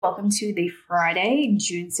Welcome to the Friday,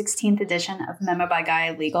 June 16th edition of Memo by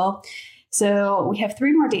Guy Legal. So we have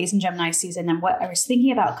 3 more days in Gemini season, and what I was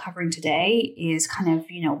thinking about covering today is kind of,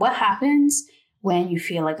 what happens when you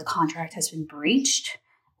feel like a contract has been breached.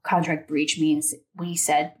 Contract breach means we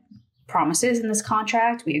said promises in this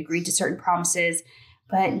contract, we agreed to certain promises,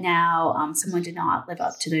 but now someone did not live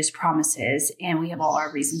up to those promises, and we have all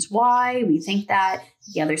our reasons why we think that.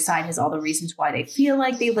 The other side has all the reasons why they feel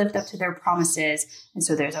like they lived up to their promises, and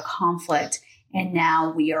so there's a conflict, and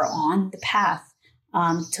now we are on the path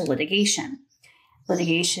to litigation.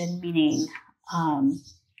 Litigation meaning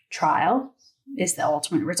trial is the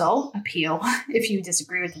ultimate result, appeal if you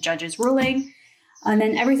disagree with the judge's ruling, and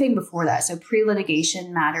then everything before that. So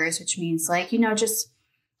pre-litigation matters, which means just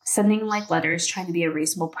sending letters, trying to be a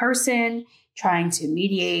reasonable person, trying to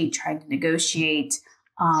mediate, trying to negotiate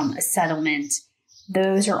a settlement.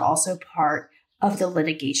 Those are also part of the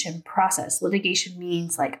litigation process. Litigation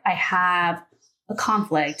means I have a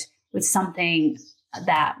conflict with something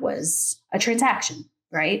that was a transaction,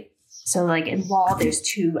 right? So in law, there's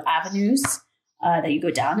 2 avenues that you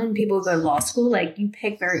go down, and people who go to law school, you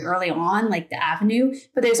pick very early on, the avenue,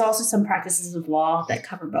 but there's also some practices of law that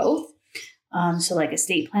cover both. So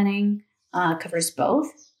estate planning covers both.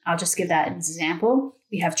 I'll just give that an example.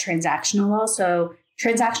 We have transactional law. So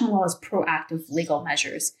transactional law is proactive legal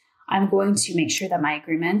measures. I'm going to make sure that my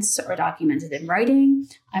agreements are documented in writing.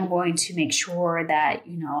 I'm going to make sure that,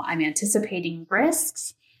 I'm anticipating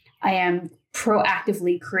risks. I am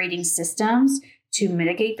proactively creating systems to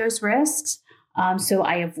mitigate those risks. So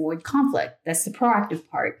I avoid conflict. That's the proactive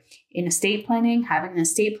part. In estate planning,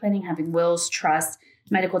 having wills, trust,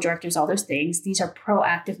 medical directors, all those things. These are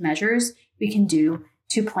proactive measures we can do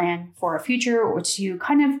to plan for a future, or to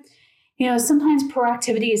kind of, sometimes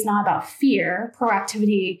proactivity is not about fear.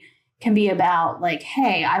 Proactivity can be about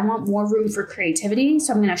hey, I want more room for creativity.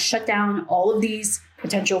 So I'm going to shut down all of these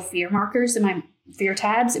potential fear markers in my fear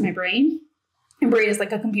tabs in my brain. My brain is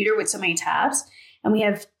like a computer with so many tabs. And we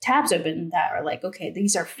have tabs open that are okay,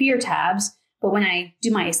 these are fear tabs. But when I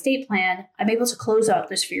do my estate plan, I'm able to close out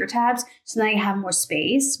those fear tabs. So then I have more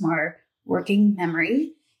space, more working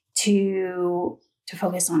memory to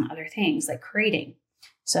focus on other things like creating.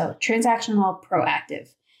 So transactional,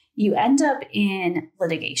 proactive. You end up in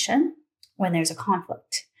litigation when there's a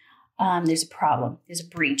conflict. There's a problem. There's a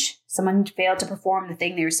breach. Someone failed to perform the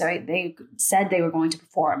thing they said they were going to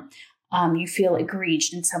perform. You feel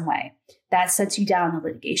aggrieved in some way. That sets you down the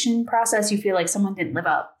litigation process. You feel like someone didn't live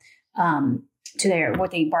up to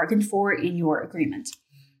what they bargained for in your agreement.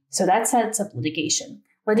 So that sets up litigation.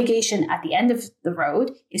 Litigation at the end of the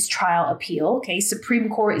road is trial appeal. Okay, Supreme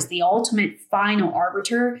Court is the ultimate final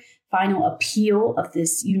arbiter, final appeal of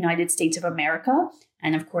this United States of America.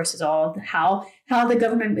 And of course, is all how the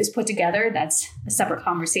government is put together. That's a separate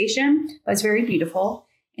conversation, but it's very beautiful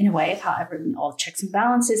in a way of how all the checks and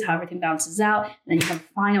balances, how everything balances out. And then you have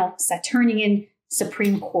final Saturnian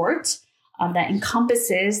Supreme Court that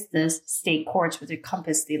encompasses the state courts, which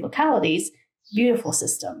encompass the localities. Beautiful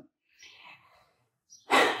system.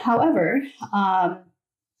 However,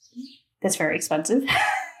 that's very expensive.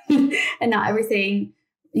 And not everything,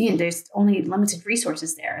 there's only limited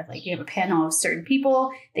resources there. You have a panel of certain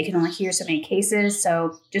people. They can only hear so many cases.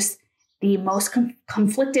 So just the most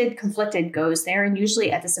conflicted goes there. And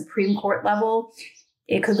usually at the Supreme Court level,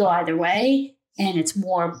 it could go either way. And it's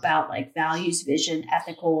more about values, vision,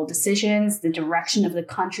 ethical decisions, the direction of the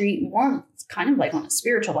country, more kind of on a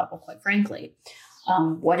spiritual level, quite frankly.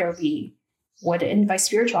 And by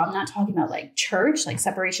spiritual, I'm not talking about church,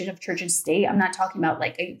 separation of church and state. I'm not talking about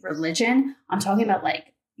a religion. I'm talking about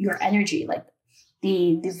your energy,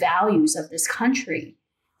 the values of this country.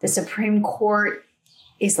 The Supreme Court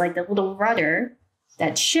is the little rudder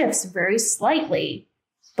that shifts very slightly.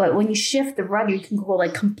 But when you shift the rudder, you can go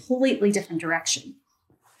completely different direction.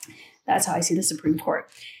 That's how I see the Supreme Court.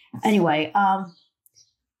 Anyway,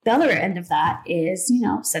 the other end of that is,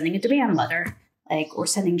 sending a demand letter, or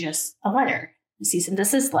sending just a letter, a cease and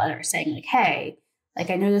desist letter saying hey, I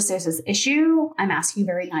noticed there's this issue. I'm asking you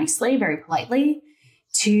very nicely, very politely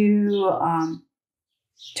to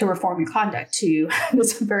reform your conduct,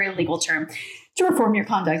 this is a very legal term, to reform your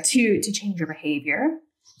conduct, to change your behavior,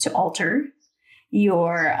 to alter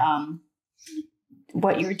your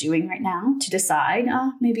what you're doing right now, to decide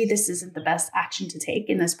maybe this isn't the best action to take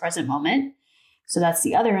in this present moment. So that's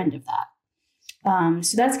the other end of that.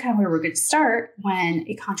 So that's kind of where we're going to start when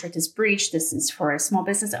a contract is breached. This is for small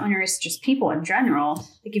business owners, just people in general.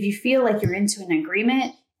 If you feel like you're into an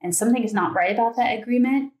agreement and something is not right about that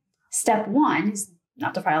agreement, step 1 is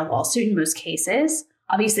not to file a lawsuit in most cases.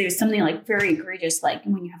 Obviously, it's something like very egregious, like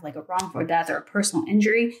when you have like a wrongful death or a personal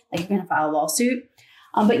injury, like you're going to file a lawsuit.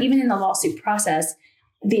 But even in the lawsuit process,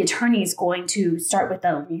 the attorney is going to start with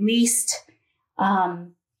the least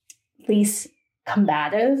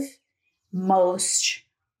combative, most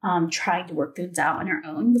trying to work things out on our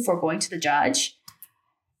own before going to the judge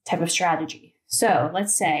type of strategy. So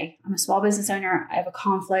let's say I'm a small business owner. I have a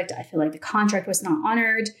conflict. I feel like the contract was not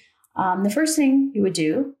honored. The first thing you would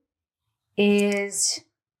do is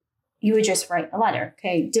you would just write a letter.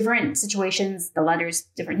 Okay, different situations, the letters,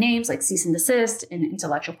 different names like cease and desist and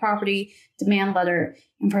intellectual property, demand letter,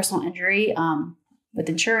 and personal injury with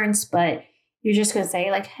insurance. But you're just going to say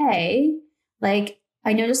like, hey, like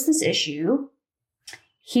I noticed this issue.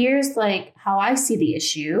 Here's like how I see the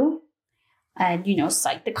issue. And,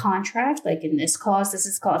 cite the contract, like in this clause, this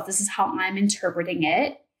is how I'm interpreting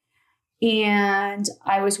it. And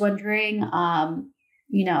I was wondering,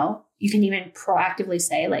 you can even proactively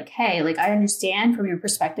say like, hey, like I understand from your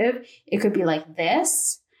perspective, it could be like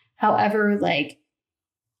this. However, like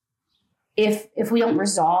if we don't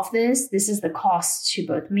resolve this is the cost to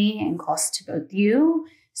both me and cost to both you.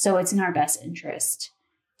 So it's in our best interest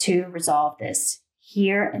to resolve this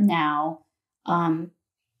here and now.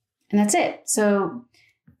 And that's it. So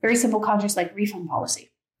very simple contracts like refund policy.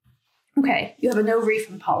 Okay, you have a no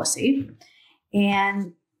refund policy,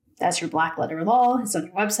 and that's your black letter law. It's on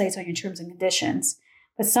your website, it's on your terms and conditions.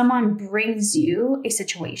 But someone brings you a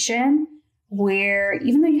situation where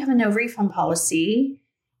even though you have a no refund policy,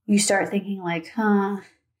 you start thinking like,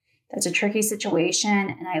 that's a tricky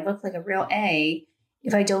situation, and I look like a real A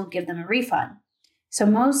if I don't give them a refund. So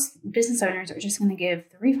most business owners are just going to give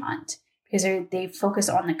the refund because they focus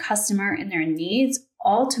on the customer and their needs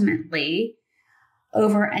ultimately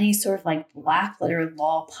over any sort of like black letter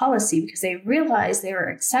law policy, because they realize there are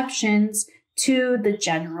exceptions to the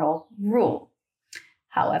general rule.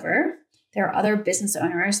 However, there are other business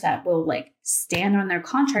owners that will like stand on their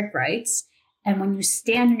contract rights. And when you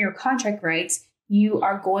stand on your contract rights, you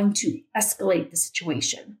are going to escalate the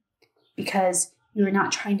situation because you're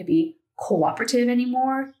not trying to be cooperative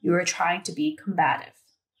anymore. You are trying to be combative.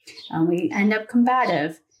 And we end up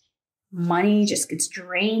combative. Money just gets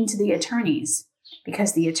drained to the attorneys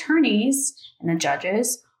because the attorneys and the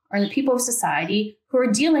judges are the people of society who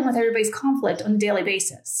are dealing with everybody's conflict on a daily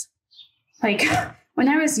basis. Like when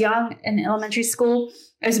I was young in elementary school,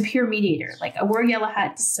 I was a peer mediator. Like I wore a yellow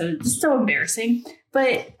hat, so embarrassing.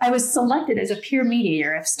 But I was selected as a peer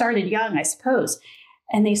mediator. I've started young, I suppose.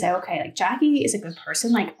 And they say, okay, like Jackie is a good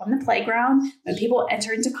person. Like on the playground, when people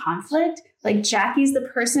enter into conflict, like Jackie's the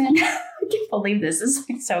person. I can't believe this. This is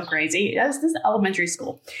like so crazy. This is elementary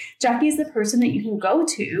school. Jackie is the person that you can go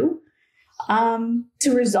to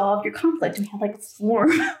resolve your conflict. We had like a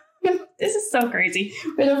form. This is so crazy.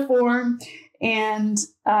 We had a form, and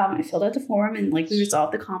I filled out the form, and like we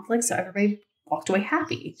resolved the conflict, so everybody walked away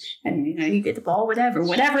happy. And you get the ball, whatever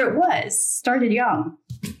it was. Started young.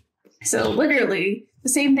 So literally, the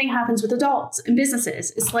same thing happens with adults and businesses.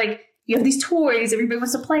 It's like you have these toys everybody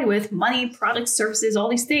wants to play with, money, products, services, all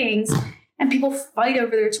these things, and people fight over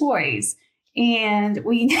their toys. And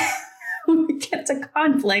we get to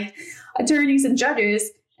conflict, attorneys and judges,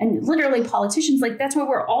 and literally politicians, like that's what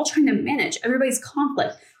we're all trying to manage, everybody's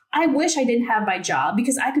conflict. I wish I didn't have my job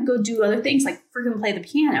because I could go do other things like freaking play the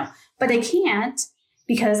piano, but I can't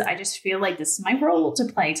because I just feel like this is my role to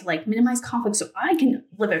play to like minimize conflict so I can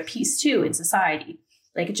live at peace too in society.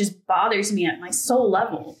 Like it just bothers me at my soul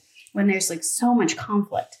level when there's like so much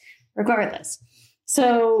conflict, regardless.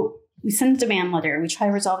 So we send a demand letter. We try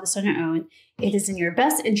to resolve this on our own. It is in your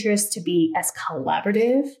best interest to be as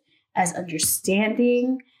collaborative, as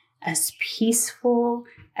understanding, as peaceful,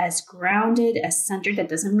 as grounded, as centered. That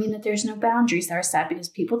doesn't mean that there's no boundaries that are set because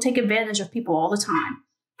people take advantage of people all the time.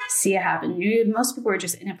 See it happen. Most people are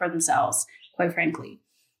just in it for themselves, quite frankly.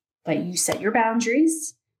 But you set your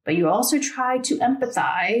boundaries, but you also try to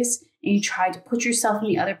empathize and you try to put yourself in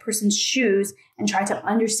the other person's shoes and try to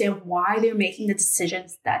understand why they're making the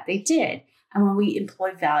decisions that they did. And when we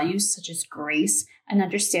employ values such as grace and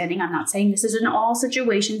understanding, I'm not saying this is in all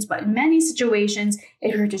situations, but in many situations,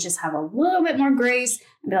 it hurts to just have a little bit more grace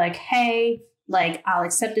and be like, hey, like I'll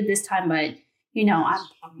accept it this time, but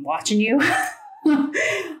I'm watching you.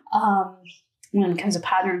 When it comes to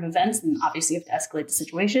pattern of events, then obviously you have to escalate the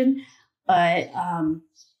situation. But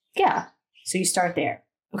yeah, so you start there.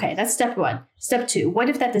 Okay, that's step one. Step two, what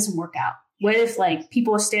if that doesn't work out? What if like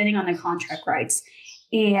people are standing on their contract rights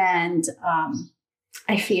and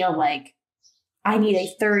I feel like I need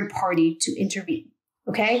a third party to intervene?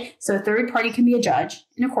 Okay, so a third party can be a judge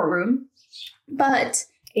in a courtroom, but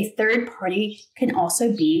a third party can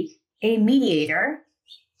also be a mediator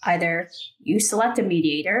Either you select a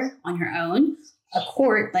mediator on your own, a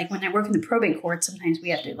court, like when I work in the probate court, sometimes we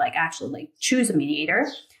have to actually choose a mediator,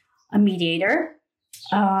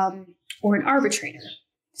 or an arbitrator.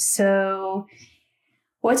 So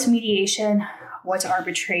what's mediation? What's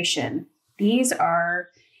arbitration? These are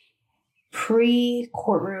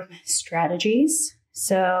pre-courtroom strategies.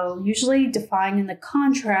 So usually defined in the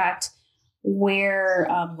contract where,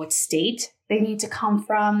 what state they need to come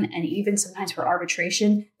from, and even sometimes for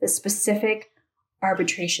arbitration, the specific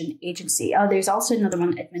arbitration agency. There's also another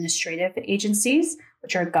one, administrative agencies,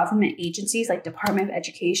 which are government agencies like Department of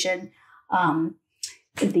Education. I'm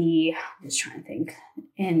just trying to think.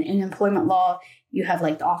 In employment law, you have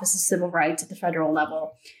the Office of Civil Rights at the federal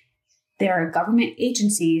level. There are government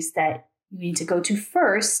agencies that you need to go to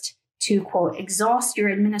first to, quote, exhaust your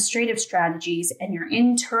administrative strategies and your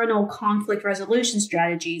internal conflict resolution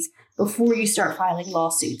strategies before you start filing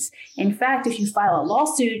lawsuits. In fact, if you file a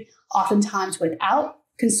lawsuit, oftentimes without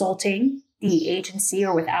consulting the agency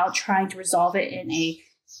or without trying to resolve it in a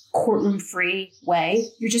courtroom-free way,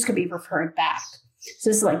 you're just going to be referred back. So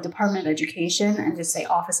this is like Department of Education and just say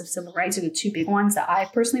Office of Civil Rights are the two big ones that I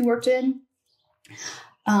personally worked in.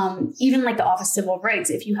 Even the Office of Civil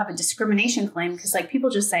Rights, if you have a discrimination claim, because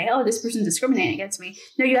people just say, oh, this person discriminated against me.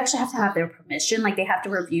 No, you actually have to have their permission. They have to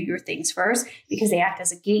review your things first because they act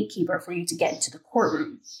as a gatekeeper for you to get into the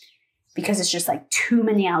courtroom, because it's just too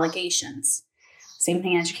many allegations. Same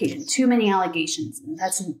thing in education, too many allegations. And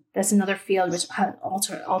that's another field which has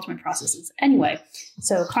ultimate processes. Anyway,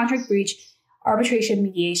 so contract breach, arbitration,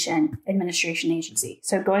 mediation, administration agency.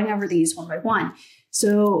 So going over these one by one.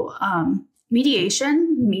 So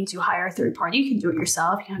mediation means you hire a third party. You can do it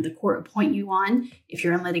yourself. You can have the court appoint you one if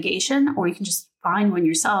you're in litigation, or you can just find one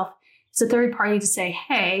yourself. It's a third party to say,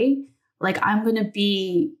 hey, I'm going to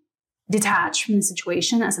be detached from the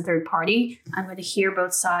situation as a third party. I'm going to hear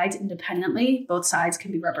both sides independently. Both sides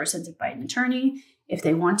can be represented by an attorney if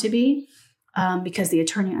they want to be, because the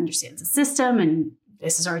attorney understands the system and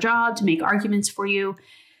this is our job to make arguments for you.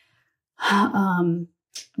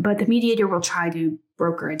 But the mediator will try to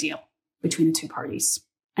broker a deal between the two parties.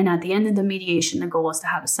 And at the end of the mediation, the goal is to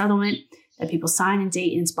have a settlement that people sign and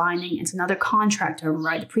date and it's binding. It's another contract to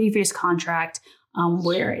override the previous contract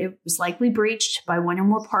where it was likely breached by one or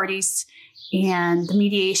more parties. And the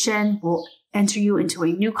mediation will enter you into a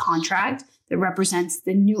new contract that represents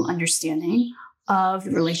the new understanding of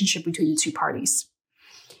the relationship between the two parties.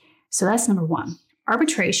 So that's number one.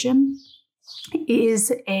 Arbitration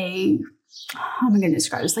is how am I going to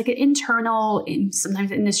describe this? An internal,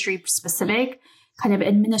 sometimes industry specific kind of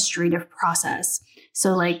administrative process.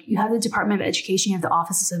 So you have the Department of Education, you have the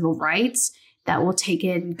Office of Civil Rights that will take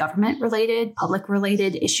in government related, public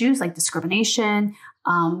related issues like discrimination,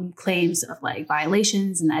 claims of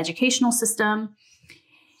violations in the educational system.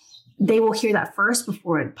 They will hear that first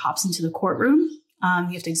before it pops into the courtroom.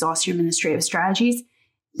 You have to exhaust your administrative strategies.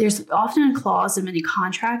 There's often a clause in many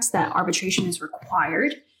contracts that arbitration is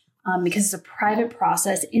required because it's a private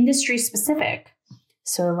process, industry specific.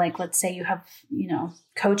 So let's say you have,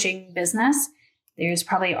 coaching business, there's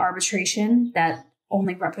probably arbitration that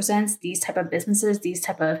only represents these type of businesses, these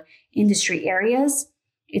type of industry areas.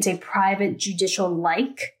 It's a private judicial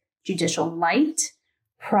light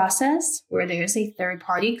process where there's a third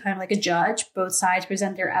party, kind of like a judge. Both sides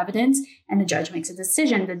present their evidence and the judge makes a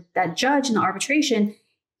decision. That judge in the arbitration,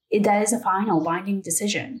 that is a final binding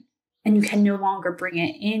decision. And you can no longer bring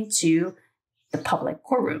it into the public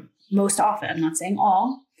courtroom. Most often, I'm not saying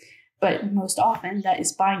all, but most often that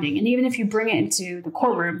is binding. And even if you bring it into the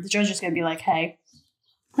courtroom, the judge is going to be like, hey,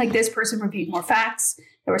 this person reviewed more facts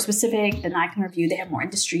that were specific than I can review. They have more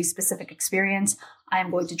industry specific experience. I am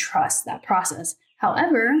going to trust that process.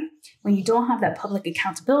 However, when you don't have that public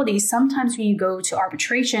accountability, sometimes when you go to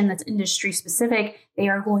arbitration that's industry specific, they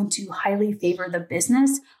are going to highly favor the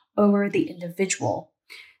business over the individual.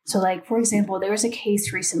 So for example, there was a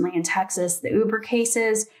case recently in Texas, the Uber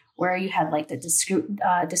cases, where you had the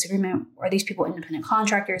disagreement. Are these people independent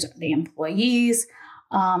contractors? Are they employees?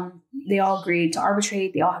 They all agreed to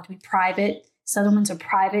arbitrate. They all have to be private. Settlements are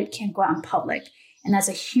private, can't go out in public. And that's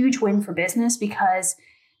a huge win for business because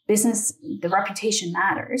the reputation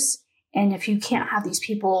matters. And if you can't have these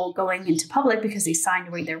people going into public because they signed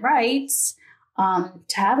away their rights,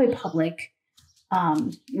 to have a public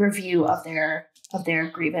review of their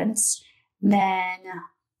grievance, then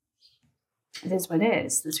it is what it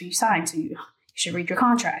is. That's what you sign. So you should read your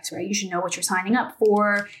contracts, right? You should know what you're signing up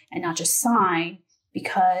for and not just sign,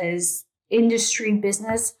 because industry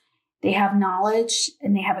business, they have knowledge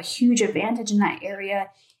and they have a huge advantage in that area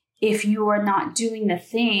if you are not doing the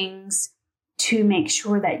things to make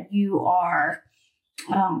sure that you are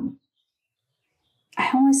I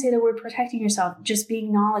don't want to say the word protecting yourself, just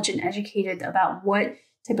being knowledge and educated about what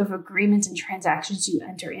type of agreements and transactions you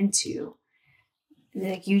enter into.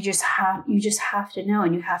 Like you just have to know,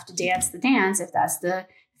 and you have to dance the dance if that's the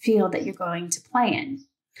field that you're going to play in.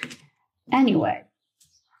 Anyway,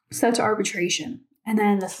 so that's arbitration. And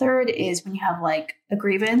then the third is when you have like a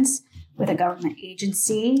grievance with a government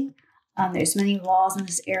agency. There's many laws in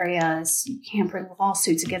this area. So you can't bring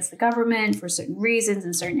lawsuits against the government for certain reasons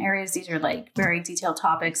in certain areas. These are like very detailed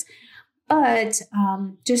topics. But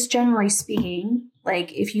just generally speaking,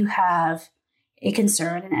 like if you have a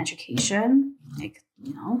concern in education, like,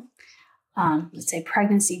 let's say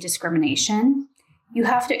pregnancy discrimination, you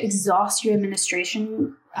have to exhaust your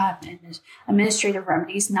administrative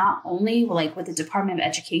remedies, not only like with the Department of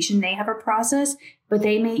Education, they have a process, but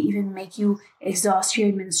they may even make you exhaust your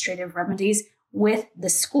administrative remedies with the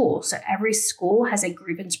school. So every school has a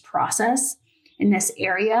grievance process in this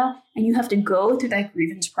area, and you have to go through that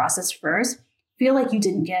grievance process first, feel like you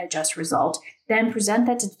didn't get a just result, then present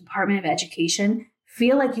that to the Department of Education,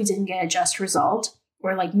 feel like you didn't get a just result,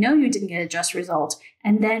 or like, no, you didn't get a just result,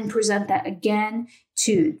 and then present that again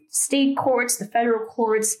to state courts, the federal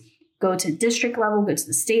courts, go to district level, go to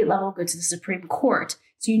the state level, go to the Supreme Court.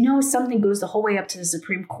 So something goes the whole way up to the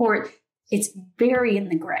Supreme Court. It's very in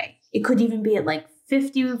the gray. It could even be at like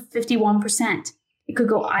 50, 51%. It could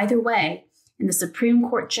go either way. And the Supreme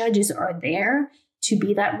Court judges are there to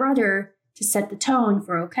be that rudder to set the tone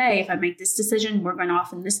for, okay, if I make this decision, we're going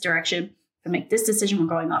off in this direction. If I make this decision, we're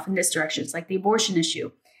going off in this direction. It's like the abortion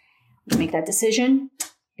issue. You make that decision,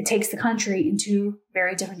 it takes the country in two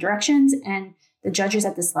very different directions. And the judges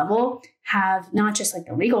at this level have not just like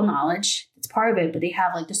the legal knowledge, it's part of it, but they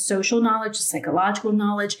have like the social knowledge, the psychological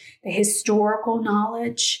knowledge, the historical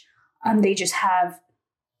knowledge. They just have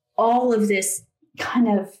all of this kind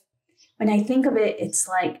of, when I think of it, it's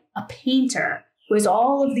like a painter who has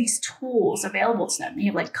all of these tools available to them. They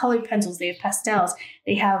have like colored pencils, they have pastels,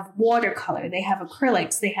 they have watercolor, they have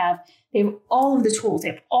acrylics, they have all of the tools, they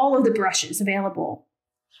have all of the brushes available.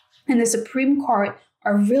 And the Supreme Court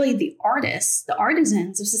are really the artists, the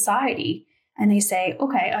artisans of society. And they say,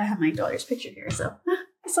 okay, I have my daughter's picture here, so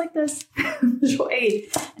it's like this visual aid.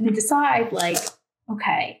 And they decide like,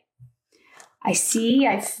 okay, I see,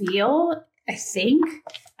 I feel, I think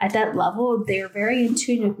at that level, they're very in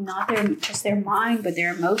tune with not just their mind, but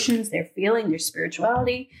their emotions, their feeling, their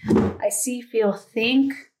spirituality. I see, feel,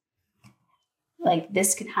 think like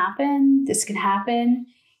this can happen,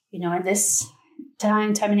 in this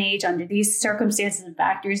time and age, under these circumstances and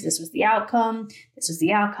factors, this was the outcome.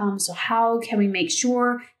 So how can we make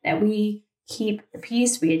sure that we keep the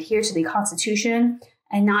peace, we adhere to the Constitution,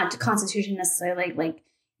 and not the Constitution necessarily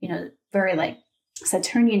very like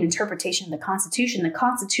Saturnian interpretation of the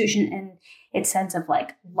Constitution in its sense of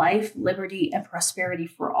like life, liberty, and prosperity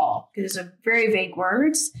for all. Because those are very vague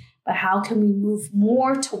words, but how can we move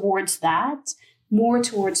more towards that, more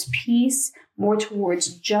towards peace, more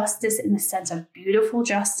towards justice in the sense of beautiful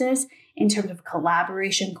justice, in terms of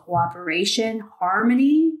collaboration, cooperation,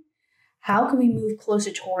 harmony? How can we move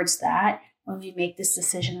closer towards that when we make this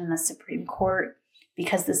decision in the Supreme Court?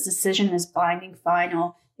 Because this decision is binding,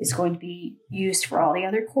 final, is going to be used for all the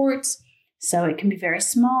other courts. So it can be very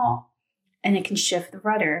small and it can shift the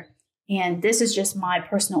rudder. And this is just my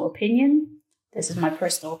personal opinion. There's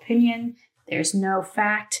no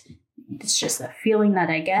fact. It's just a feeling that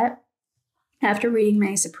I get after reading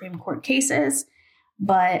many Supreme Court cases.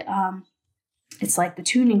 But it's like the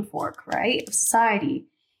tuning fork, right, of society.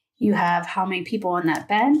 You have how many people on that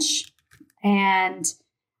bench. And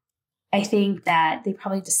I think that they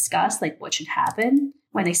probably discuss like what should happen.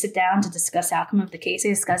 When they sit down to discuss the outcome of the case, they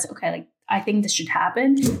discuss, okay, like I think this should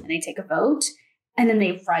happen. And they take a vote. And then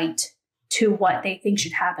they write to what they think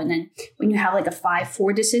should happen. And when you have like a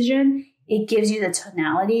 5-4 decision, it gives you the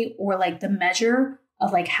tonality or like the measure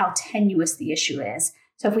of like how tenuous the issue is.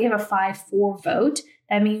 So if we have a 5-4 vote,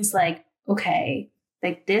 that means like, okay,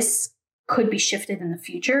 like this could be shifted in the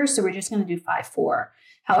future. So we're just going to do 5-4.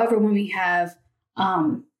 However, when we have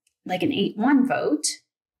like an 8-1 vote,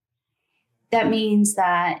 that means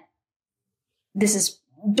that this is,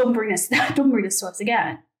 don't bring this to us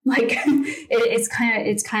again. Like it's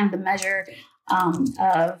kind of the measure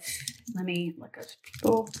of, let me look at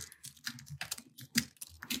people.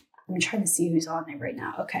 I'm trying to see who's on there right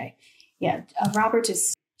now. Okay. Yeah. Roberts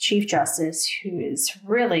is Chief Justice, who is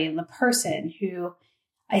really the person who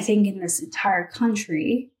I think in this entire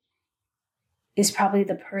country is probably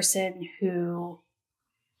the person who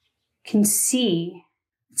can see.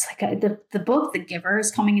 It's like the book, The Giver, is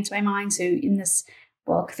coming into my mind. So in this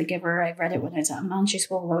book, The Giver. I read it when I was in elementary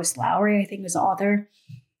school. Lois Lowry, I think, was the author.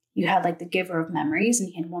 You had like the giver of memories, and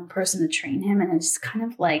he had one person to train him, and it's kind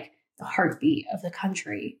of like the heartbeat of the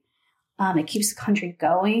country. It keeps the country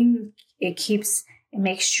going. It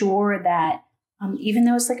makes sure that even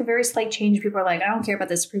though it's like a very slight change, people are like, I don't care about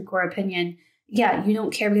the Supreme Court opinion. Yeah, you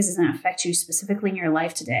don't care because it doesn't affect you specifically in your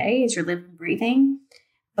life today as you're living and breathing,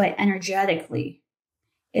 but energetically,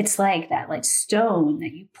 it's like that like stone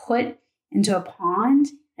that you put into a pond.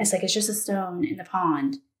 It's like, it's just a stone in the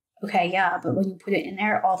pond. Okay, yeah, but when you put it in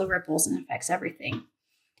there, all the ripples and affects everything.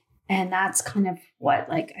 And that's kind of what,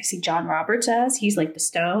 like, I see John Roberts as. He's like the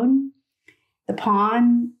stone. The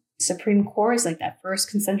pond, Supreme Court is like that first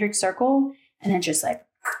concentric circle, and then just like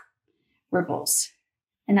ripples.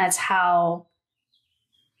 And that's how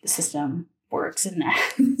the system works. And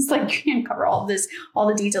it's like, you can't cover all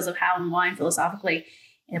the details of how and why and philosophically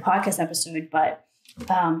in a podcast episode, but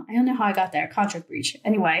I don't know how I got there. Contract breach.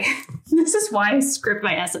 Anyway, this is why I script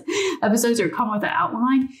my episodes or come with an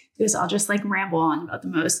outline, because I'll just like ramble on about the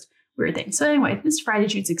most weird things. So anyway, this is Friday,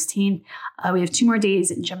 June 16th. We have 2 more days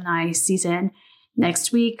in Gemini season.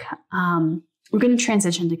 Next week, we're going to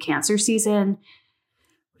transition to Cancer season,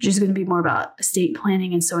 which is going to be more about estate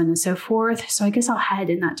planning and so on and so forth. So I guess I'll head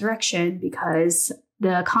in that direction because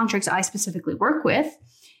the contracts I specifically work with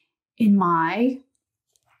in my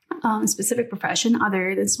specific profession,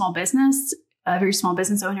 other than small business, every small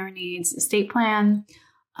business owner needs estate plan,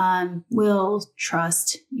 will,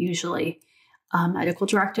 trust, usually medical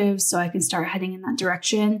directives. So I can start heading in that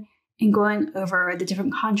direction and going over the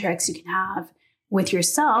different contracts you can have with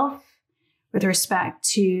yourself with respect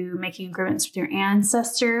to making agreements with your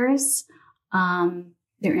ancestors,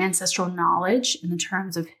 their ancestral knowledge in the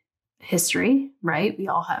terms of history, right? We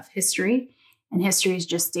all have history. And history is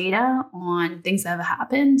just data on things that have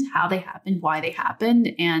happened, how they happened, why they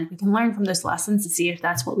happened, and we can learn from those lessons to see if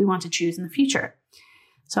that's what we want to choose in the future.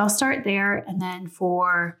 So I'll start there. And then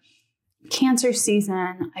for Cancer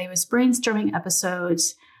season, I was brainstorming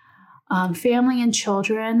episodes, family and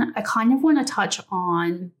children. I kind of want to touch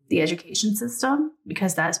on the education system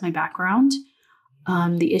because that's my background,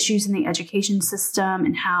 the issues in the education system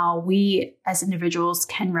and how we as individuals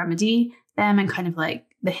can remedy them and kind of like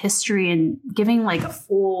the history and giving like a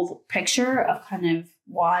full picture of kind of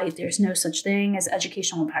why there's no such thing as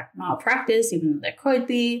educational malpractice, even though there could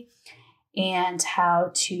be, and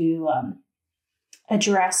how to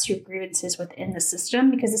address your grievances within the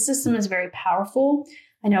system, because the system is very powerful.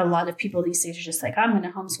 I know a lot of people these days are just like, I'm going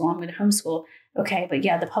to homeschool. Okay, but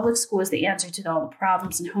yeah, the public school is the answer to all the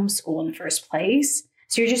problems in homeschool in the first place.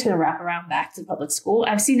 So you're just going to wrap around back to public school.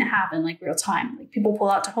 I've seen it happen like real time. Like people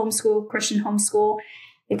pull out to homeschool, Christian homeschool.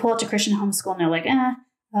 They pull out to Christian homeschool and they're like,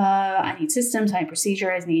 I need systems, I need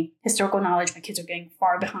procedure, I need historical knowledge. My kids are getting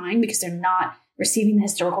far behind because they're not receiving the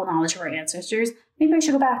historical knowledge of our ancestors. Maybe I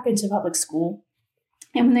should go back into public school.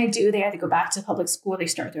 And when they do, they either go back to public school, they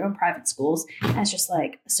start their own private schools. And it's just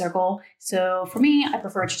like a circle. So for me, I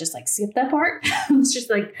prefer to just like skip that part. It's just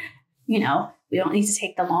like, we don't need to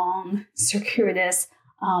take the long, circuitous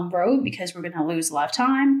road because we're going to lose a lot of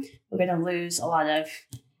time. We're going to lose a lot of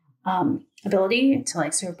ability to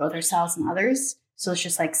like serve both ourselves and others. So let's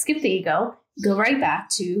just like skip the ego, go right back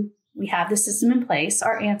to, we have the system in place.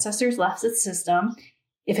 Our ancestors left the system.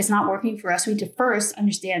 If it's not working for us, we need to first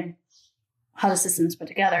understand how the system is put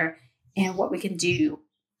together and what we can do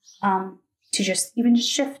to just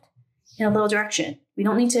shift in a little direction. We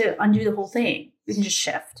don't need to undo the whole thing. We can just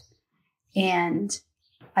shift. And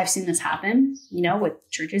I've seen this happen, with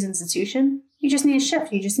churches, institution. You just need a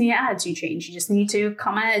shift. You just need an attitude change. You just need to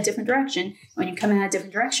come at a different direction. When you come in a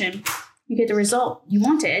different direction, you get the result you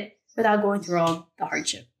wanted without going through all the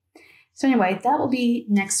hardship. So anyway, that will be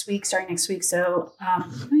starting next week. So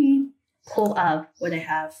let me pull up what I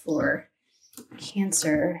have for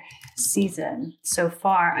Cancer season so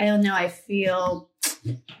far. I don't know how I feel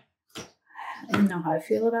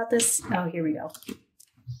about this. Oh, here we go.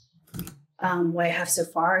 What I have so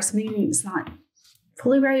far, something is not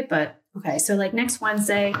fully right, but okay. So like next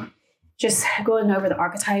Wednesday, just going over the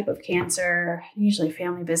archetype of Cancer, usually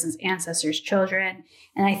family, business, ancestors, children.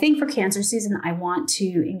 And I think for Cancer season, I want to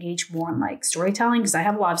engage more in like storytelling because I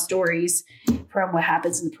have a lot of stories from what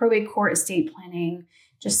happens in the probate court, estate planning,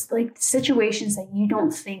 just like situations that you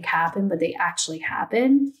don't think happen, but they actually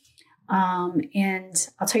happen. And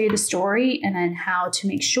I'll tell you the story and then how to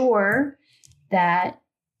make sure that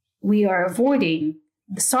we are avoiding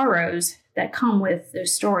the sorrows that come with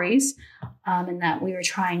those stories, and that we are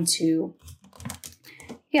trying to,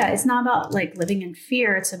 it's not about like living in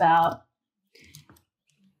fear. It's about,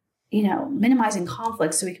 minimizing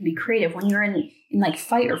conflict so we can be creative. When you're in like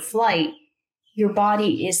fight or flight, your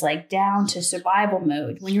body is like down to survival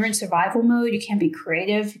mode. When you're in survival mode, you can't be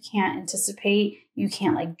creative, you can't anticipate, you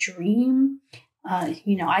can't like dream.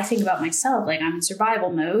 I think about myself, like I'm in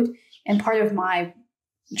survival mode, and part of my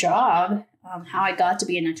job, how I got to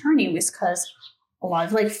be an attorney was because a lot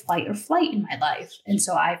of like fight or flight in my life. And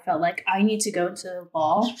so I felt like I need to go into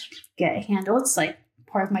law, get it handled. It's like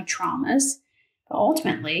part of my traumas. But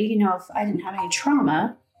ultimately, if I didn't have any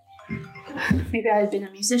trauma, maybe I had been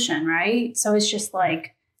a musician, right? So it's just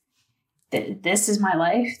like, this is my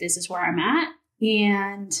life. This is where I'm at.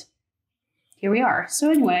 And here we are.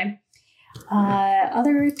 So anyway,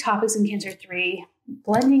 other topics in Cancer 3,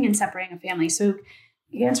 blending and separating a family. So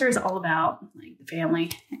Cancer is all about like the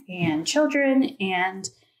family and children. And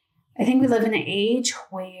I think we live in an age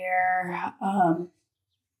where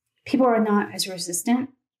people are not as resistant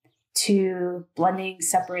to blending,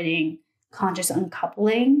 separating, conscious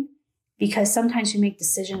uncoupling, because sometimes we make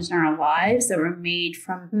decisions in our lives that were made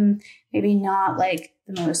from maybe not like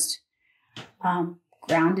the most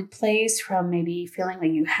grounded place, from maybe feeling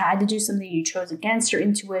like you had to do something you chose against your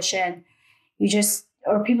intuition.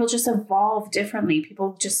 Or people just evolve differently.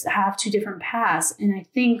 People just have two different paths. And I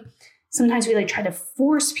think sometimes we like try to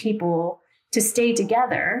force people to stay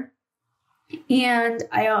together. And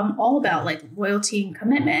I am all about like loyalty and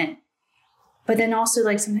commitment. But then also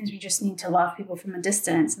like sometimes we just need to love people from a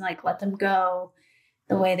distance and like let them go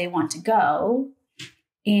the way they want to go.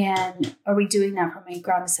 And are we doing that from a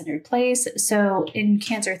grounded-centered place? So in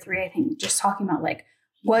Cancer 3, I think just talking about like,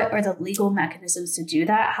 what are the legal mechanisms to do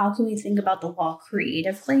that? How can we think about the law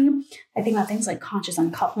creatively? I think about things like conscious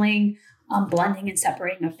uncoupling, blending and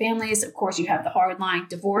separating of families. Of course, you have the hard line,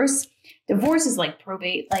 divorce. Divorce is like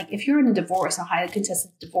probate. Like if you're in a divorce, a highly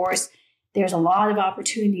contested divorce, there's a lot of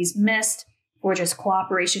opportunities missed for just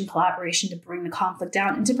collaboration to bring the conflict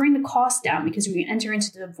down and to bring the cost down, because when you enter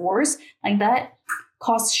into the divorce, like that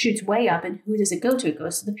cost shoots way up. And who does it go to? It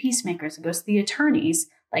goes to the peacemakers. It goes to the attorneys.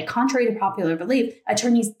 Like contrary to popular belief,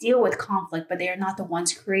 attorneys deal with conflict, but they are not the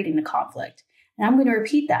ones creating the conflict. And I'm going to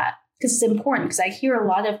repeat that because it's important, because I hear a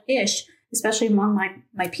lot of ish, especially among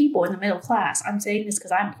my people in the middle class. I'm saying this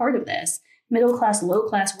because I'm part of this. Middle class, low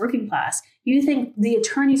class, working class. You think the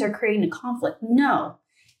attorneys are creating the conflict. No,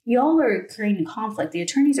 y'all are creating the conflict. The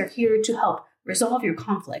attorneys are here to help resolve your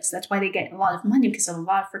conflicts. That's why they get a lot of money, because of a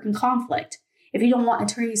lot of freaking conflict. If you don't want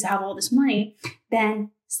attorneys to have all this money,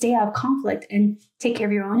 then stay out of conflict and take care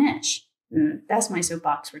of your own ish. That's my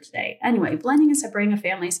soapbox for today. Anyway, blending and separating of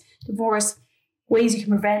families, divorce, ways you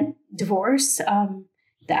can prevent divorce,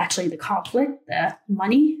 the conflict, the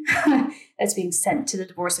money that's being sent to the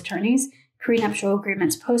divorce attorneys, prenuptial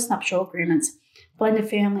agreements, postnuptial agreements, blended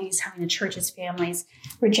families, having the church as families,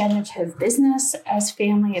 regenerative business as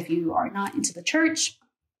family. If you are not into the church,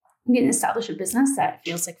 you can establish a business that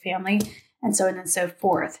feels like family, and so on and so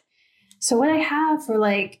forth. So what I have for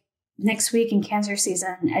like next week in Cancer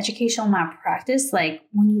season, educational malpractice, like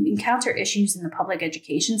when you encounter issues in the public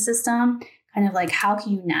education system, kind of like how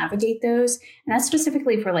can you navigate those? And that's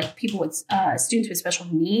specifically for like people with students with special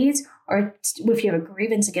needs, or if you have a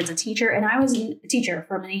grievance against a teacher. And I was a teacher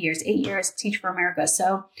for many years, 8 years, Teach for America.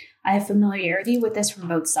 So I have familiarity with this from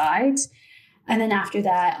both sides. And then after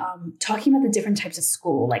that, talking about the different types of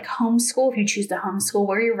school, like homeschool, if you choose to homeschool,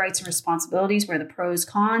 what are your rights and responsibilities? What are the pros,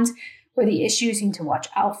 cons? What are the issues you need to watch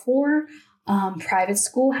out for? Private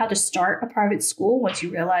school, how to start a private school once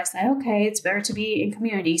you realize that, okay, it's better to be in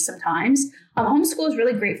community sometimes. Homeschool is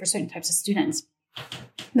really great for certain types of students.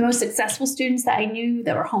 The most successful students that I knew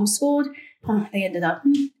that were homeschooled, they ended up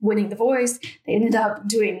winning The Voice. They ended up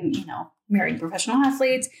doing, marrying professional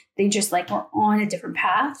athletes. They just like were on a different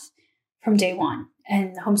path from day one.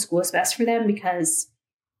 And homeschool is best for them because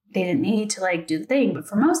they didn't need to like do the thing. But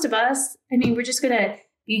for most of us, we're just going to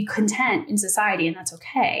be content in society, and that's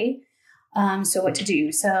okay. So what to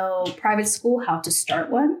do? So private school, how to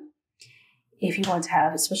start one. If you want to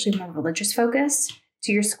have especially more religious focus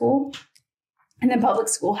to your school. And then public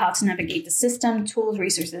school, how to navigate the system, tools,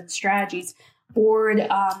 resources, strategies, board,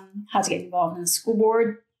 how to get involved in the school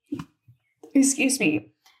board.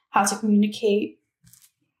 How to communicate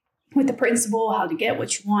with the principal, how to get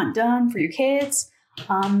what you want done for your kids,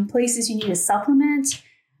 places you need to supplement,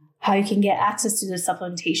 how you can get access to the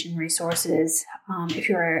supplementation resources. If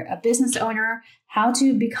you're a business owner, how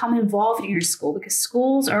to become involved in your school, because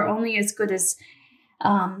schools are only as good as,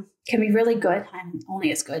 can be really good. I'm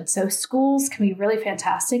only as good. So schools can be really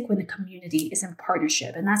fantastic when the community is in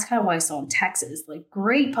partnership. And that's kind of what I saw in Texas, like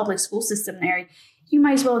great public school system there. You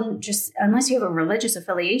might as well just, unless you have a religious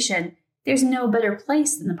affiliation, there's no better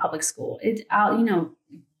place than the public school. The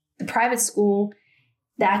private school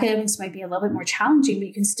the academics might be a little bit more challenging, but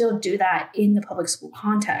you can still do that in the public school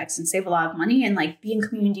context and save a lot of money and like be in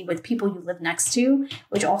community with people you live next to,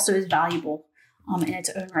 which also is valuable in its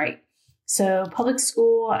own right. So public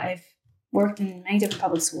school, I've worked in many different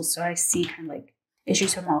public schools, so I see kind of like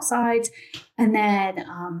issues from all sides. And then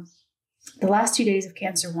the last 2 days of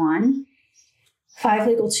Cancer 1, 5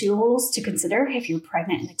 legal tools to consider if you're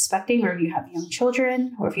pregnant and expecting, or if you have young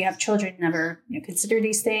children, or if you have children, never consider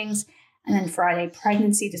these things. And then Friday,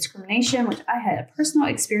 pregnancy discrimination, which I had a personal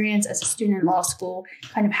experience as a student in law school,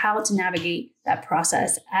 kind of how to navigate that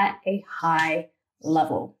process at a high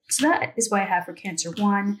level. So that is what I have for Cancer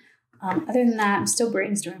 1. Other than that, I'm still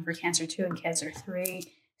brainstorming for Cancer 2 and Cancer 3.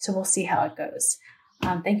 So we'll see how it goes.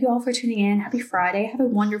 Thank you all for tuning in. Happy Friday. Have a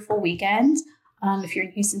wonderful weekend. If you're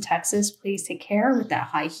in Houston, Texas, please take care with that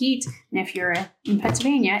high heat. And if you're in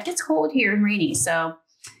Pennsylvania, it's cold here and rainy. So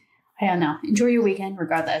I don't know. Enjoy your weekend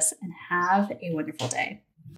regardless and have a wonderful day.